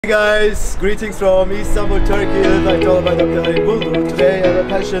Hey guys, greetings from Istanbul, Turkey. I'm told by Dr. Uyluk. Today I have a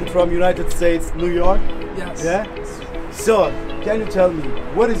patient from United States, New York. Yes. Yeah. So, can you tell me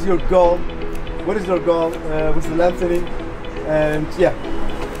what is your goal? What is your goal with the lengthening? And yeah.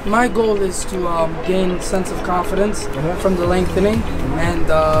 My goal is to gain a sense of confidence from the lengthening, and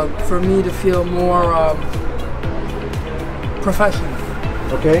for me to feel more professional.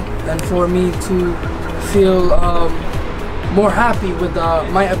 Okay. And for me to feel more happy with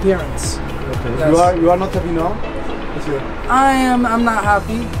my appearance. Okay. Yes. You are not happy now? I'm not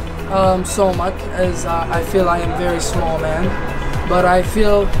happy so much as I feel I am very small man, but I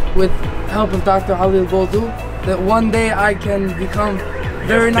feel with help of Dr. Halil Boldu that one day I can become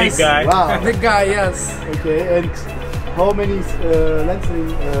very nice. Big guy. Wow. Big guy, yes. Okay. And how many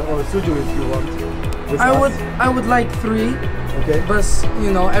lengthening or surgeries you want? With us? I would like 3. Okay. But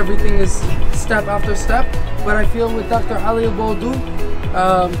you know, everything is step after step. But I feel with Dr. Halil Boldu,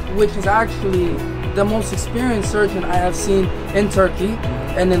 which is actually the most experienced surgeon I have seen in Turkey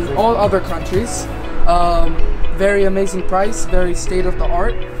and in all other countries. Very amazing price, very state of the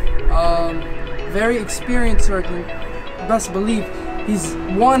art, very experienced surgeon. Best believe he's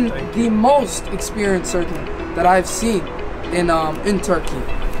the most experienced surgeon that I've seen in Turkey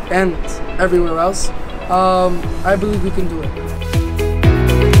and everywhere else. I believe we can do it.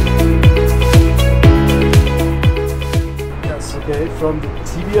 Yes. Okay. From the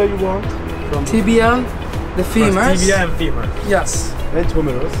tibia you want? From Tibia, the femur. Tibia and femur. Yes. and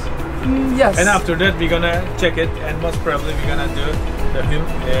humerus. Yes. And after that we're gonna check it, and most probably we're gonna do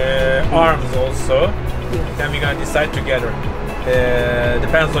the arms also. Yeah. Then we're gonna decide together.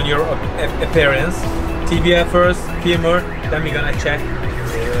 Depends on your appearance. Tibia first, femur, then we're gonna check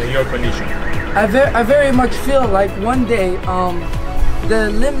your condition. I very much feel like one day the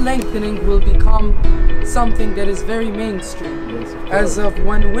limb lengthening will become something that is very mainstream. Yes, As of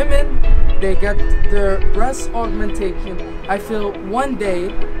when women they get their breast augmentation, I feel one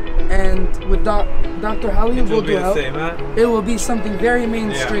day, and with Dr. Halil It will be Boldu the help, same, huh? it will be something very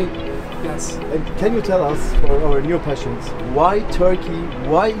mainstream. Yes. And can you tell us, for our new patients, why Turkey,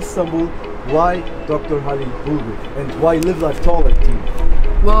 why Istanbul, why Dr. Halil Uyluk, and why Live Life Taller team?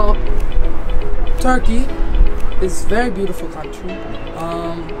 Well, Turkey is a very beautiful country,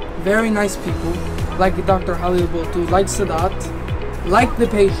 very nice people, like Dr. Halil Boldu, like Sadat, like the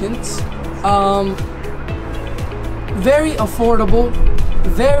patients, very affordable,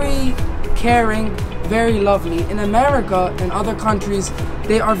 very caring, very lovely. In America and other countries,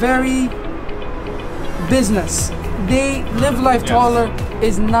 they are very business. Live Life Taller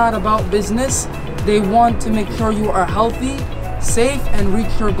is not about business. They want to make sure you are healthy, safe, and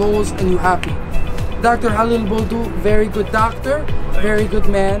reach your goals and you happy. Dr. Halil Boldu, very good doctor, very good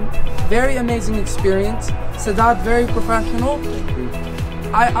man, very amazing experience. Sadat, very professional.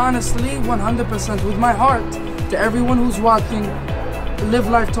 I honestly, 100% with my heart, to everyone who's watching, Live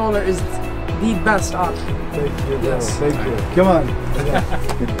Life Taller is the best option. Thank you. Yes. Thank you. Come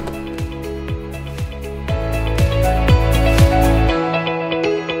on.